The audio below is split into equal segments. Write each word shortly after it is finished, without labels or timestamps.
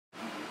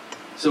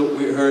So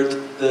we heard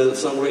the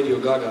song Radio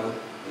Gaga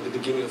in the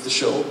beginning of the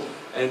show,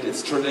 and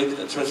it's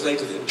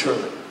translated in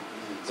German.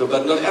 So,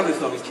 but not every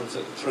song is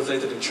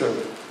translated in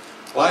German.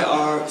 Why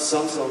are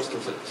some songs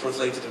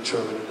translated in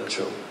German in that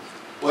show?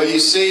 Well, you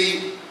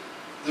see,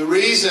 the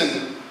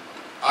reason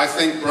I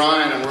think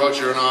Brian and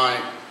Roger and I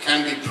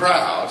can be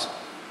proud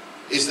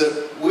is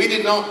that we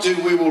did not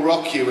do We Will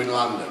Rock You in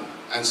London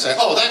and say,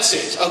 oh, that's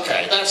it,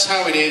 okay, that's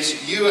how it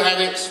is, you have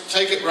it,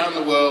 take it around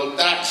the world,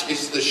 that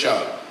is the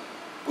show.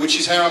 Which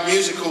is how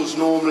musicals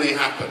normally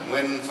happen.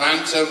 When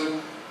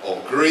Phantom,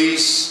 or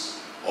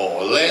Grease,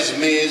 or Les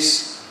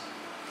Mis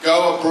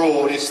go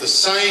abroad, it's the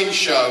same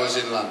show as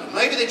in London.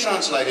 Maybe they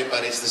translate it,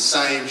 but it's the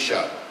same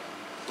show.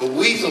 But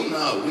we thought,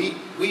 no,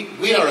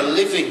 we are a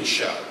living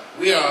show.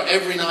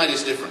 Every night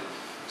is different.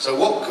 So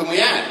what can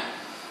we add?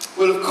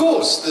 Well, of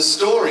course, the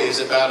story is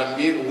about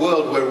a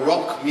world where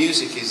rock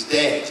music is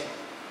dead.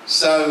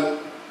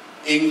 So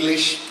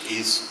English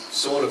is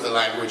sort of the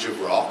language of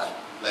rock,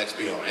 let's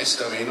be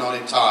honest. I mean, not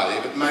entirely,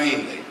 but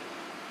mainly.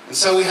 And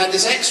so we had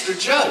this extra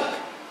joke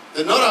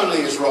that not only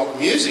is rock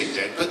music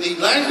dead, but the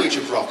language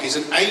of rock is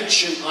an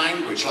ancient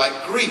language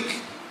like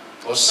Greek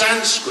or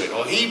Sanskrit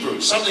or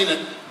Hebrew, something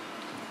that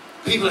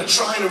people are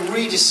trying to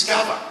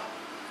rediscover.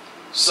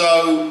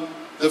 So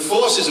the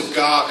forces of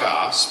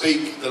Gaga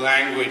speak the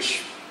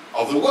language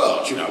of the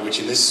world, you know, which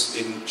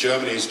in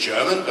Germany is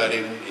German, but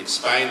in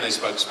Spain they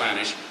spoke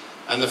Spanish.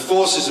 And the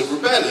forces of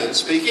rebellion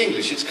speak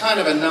English. It's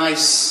kind of a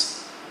nice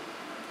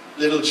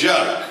little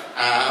joke.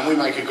 And we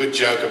make a good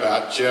joke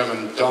about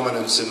German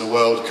dominance in the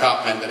World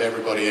Cup meant that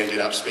everybody ended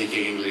up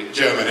speaking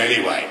German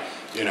anyway,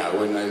 you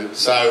know.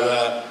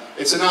 So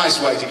it's a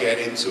nice way to get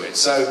into it.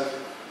 So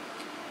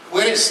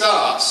when it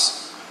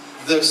starts,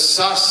 the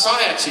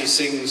society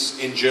sings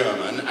in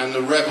German and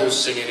the rebels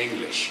sing in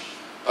English.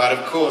 But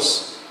of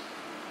course,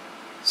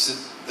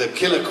 the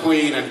Killer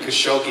Queen and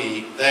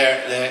Khashoggi,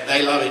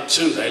 they love it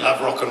too. They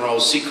love rock and roll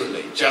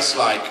secretly, just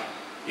like,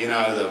 you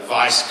know, the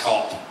vice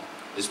cop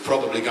is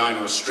probably going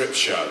to a strip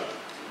show.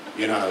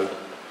 You know,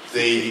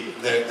 the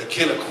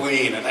Killer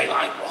Queen, and they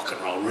like rock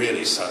and roll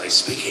really, so they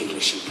speak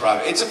English in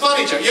private. It's a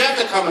funny joke. You have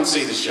to come and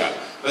see the show.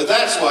 But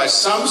that's why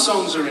some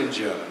songs are in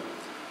German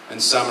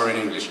and some are in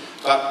English.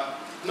 But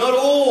not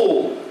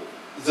all.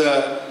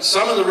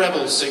 Some of the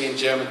rebels sing in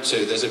German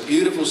too. There's a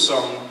beautiful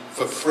song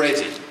for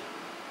Freddie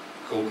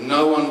called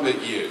No One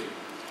But You.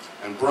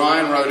 And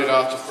Brian wrote it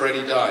after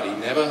Freddie died.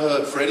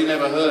 Freddie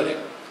never heard it.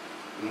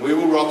 And We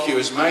Will Rock You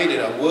has made it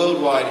a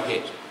worldwide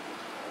hit.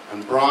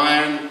 And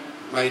Brian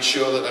made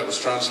sure that that was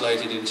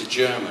translated into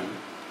German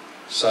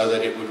so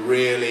that it would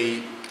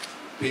really,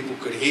 people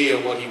could hear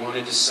what he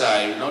wanted to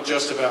say, not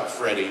just about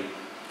Freddie,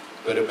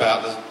 but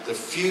about the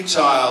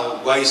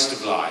futile waste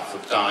of life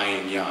of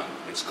dying young.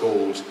 It's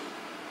called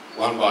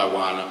One by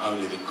One,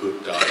 Only the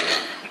Good Die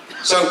Young.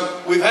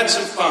 So we've had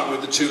some fun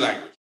with the two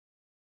languages.